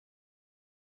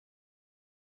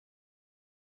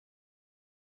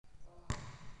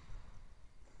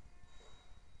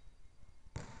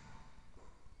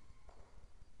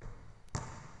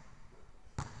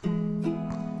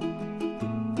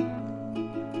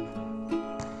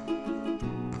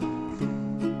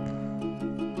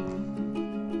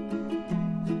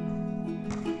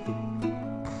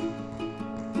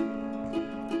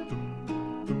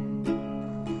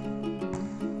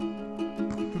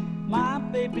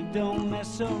baby don't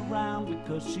mess around,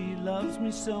 because she loves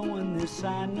me so, and this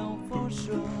I know for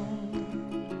sure.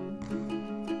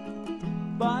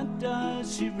 But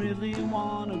does she really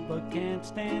wanna, but can't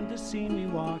stand to see me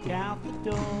walk out the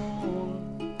door?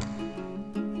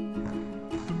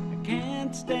 I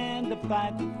can't stand to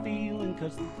fight the feeling,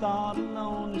 'cause the thought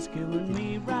alone is killing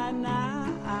me right now.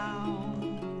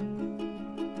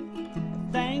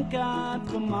 Thank God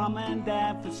for Mom and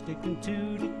Dad for sticking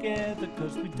two together,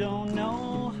 'cause we don't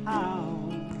know how.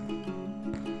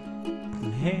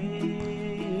 And hey,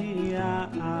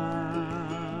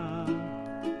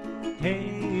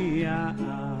 hey,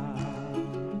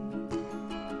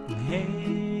 hey,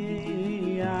 hey,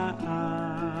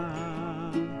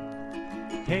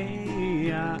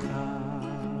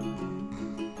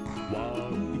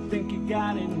 You think you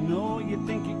got it, no, you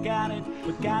think you got it,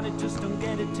 but got it, just don't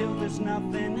get it till there's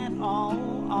nothing at all.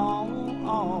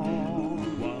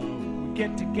 We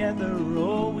get together,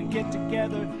 oh, we get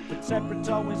together, but separate's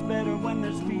always better when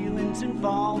there's feelings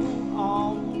involved.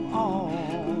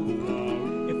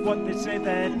 If what they say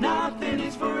that nothing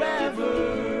is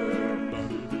forever,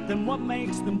 then what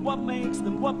makes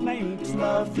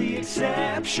love the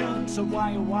exception? So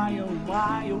why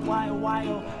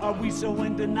are we so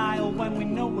in denial when we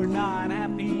know we're not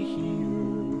happy here?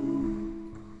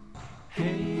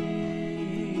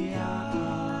 Hey,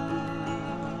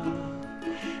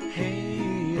 hey,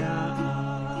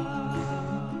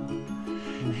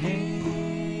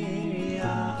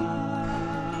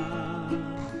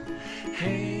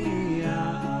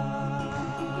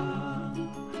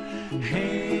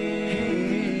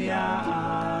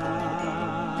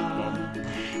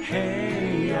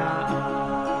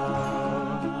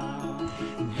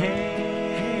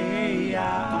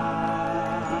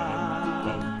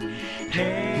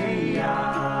 hey,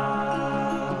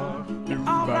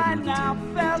 all right now,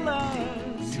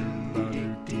 fellas.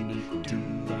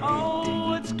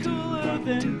 Oh, it's cooler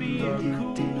than being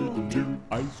cool.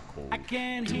 I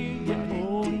can't hear you,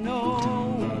 oh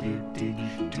no.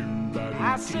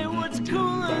 I say what's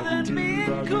cooler than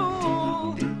being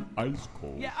cool. Ice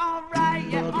cold. Yeah, alright,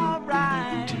 yeah,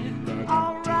 alright.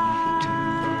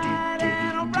 Alright,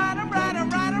 and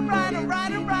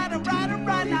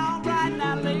alright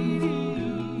now, ladies.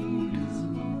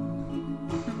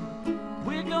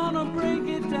 We're gonna break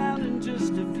it down in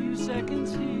just a few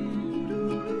seconds here.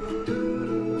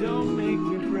 Don't make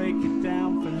me break it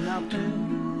down for nothing.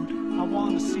 I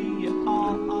wanna see you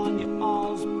all on your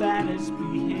all's baddest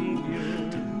behavior.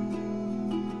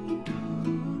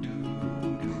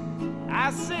 I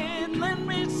said, lend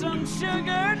me some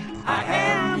sugar. I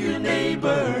am your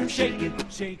neighbor. Shake it,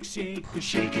 shake, shake,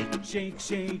 shake it, shake,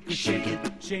 shake, shake it,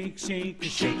 shake, shake,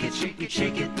 shake it, shake it,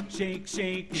 shake it, shake,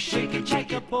 shake, shake it,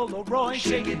 like a Polaroid.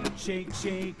 Shake it, shake,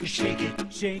 shake, shake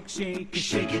it, shake, shake,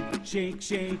 shake it, shake,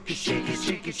 shake, shake it,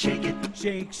 shake it, shake it,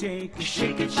 shake, shake,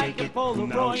 shake it, like a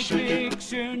Polaroid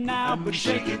picture now. But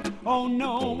shake it, oh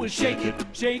no, shake it,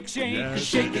 shake, shake,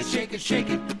 shake it, shake it, shake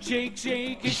it, shake,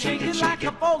 shake, shake it, like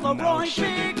a Polaroid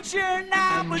picture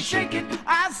now. But shake it,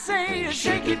 I say,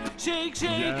 shake it, shake,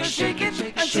 shake, shake it,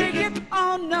 shake it,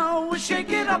 oh no, shake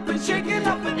it up and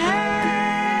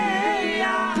hey,